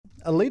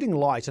A leading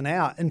light in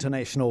our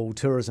international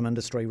tourism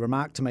industry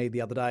remarked to me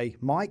the other day,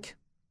 Mike,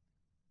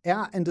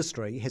 our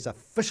industry has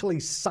officially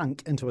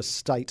sunk into a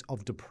state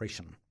of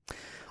depression.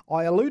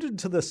 I alluded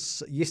to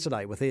this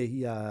yesterday with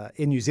Air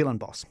New Zealand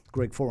boss,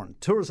 Greg Foran.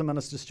 Tourism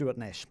Minister Stuart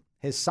Nash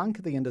has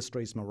sunk the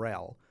industry's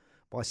morale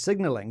by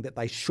signalling that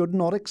they should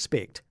not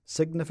expect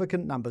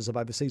significant numbers of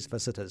overseas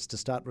visitors to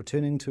start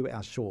returning to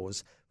our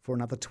shores for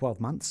another 12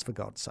 months, for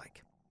God's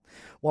sake.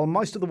 While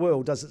most of the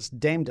world does its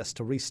damnedest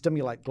to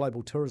re-stimulate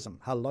global tourism,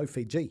 hello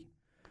Fiji,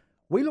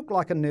 we look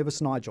like a nervous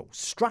Nigel,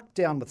 struck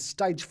down with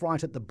stage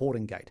fright at the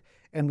boarding gate,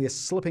 and we are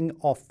slipping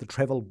off the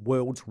travel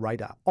world's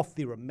radar, off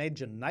their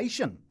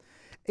imagination.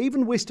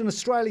 Even Western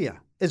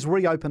Australia is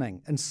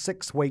reopening in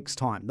 6 weeks'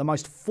 time. The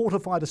most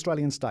fortified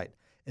Australian state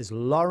is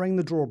lowering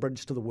the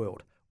drawbridge to the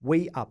world.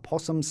 We are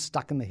possums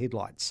stuck in the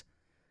headlights.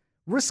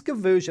 Risk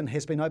aversion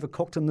has been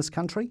overcooked in this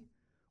country.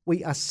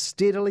 We are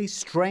steadily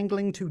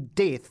strangling to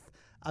death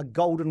a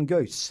golden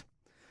goose.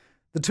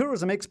 The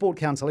Tourism Export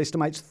Council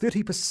estimates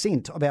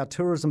 30% of our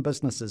tourism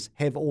businesses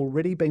have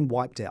already been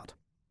wiped out.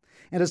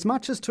 And as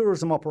much as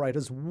tourism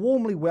operators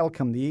warmly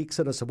welcome the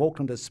exodus of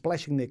Aucklanders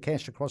splashing their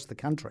cash across the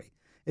country,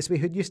 as we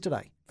heard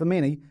yesterday, for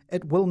many,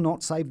 it will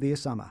not save their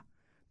summer.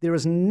 There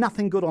is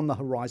nothing good on the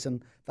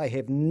horizon. They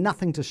have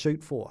nothing to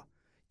shoot for.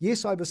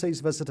 Yes, overseas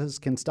visitors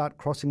can start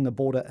crossing the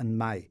border in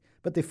May,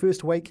 but their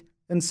first week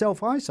in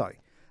self-iso.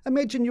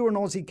 Imagine you're an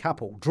Aussie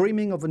couple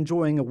dreaming of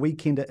enjoying a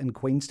weekender in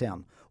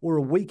Queenstown or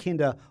a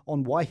weekender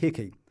on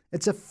Waiheke.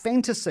 It's a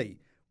fantasy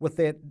with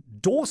that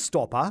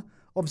doorstopper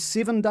of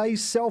 7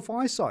 days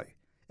self-iso.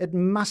 It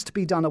must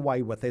be done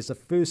away with as a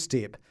first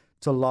step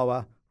to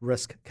lower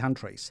risk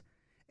countries.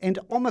 And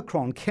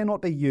Omicron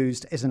cannot be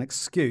used as an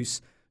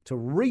excuse to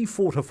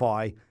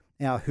refortify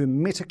our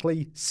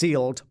hermetically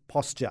sealed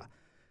posture.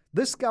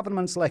 This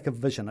government's lack of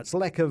vision, its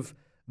lack of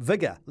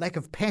vigour, lack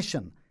of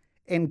passion,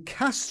 and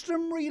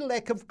customary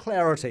lack of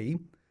clarity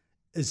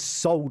is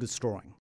soul-destroying.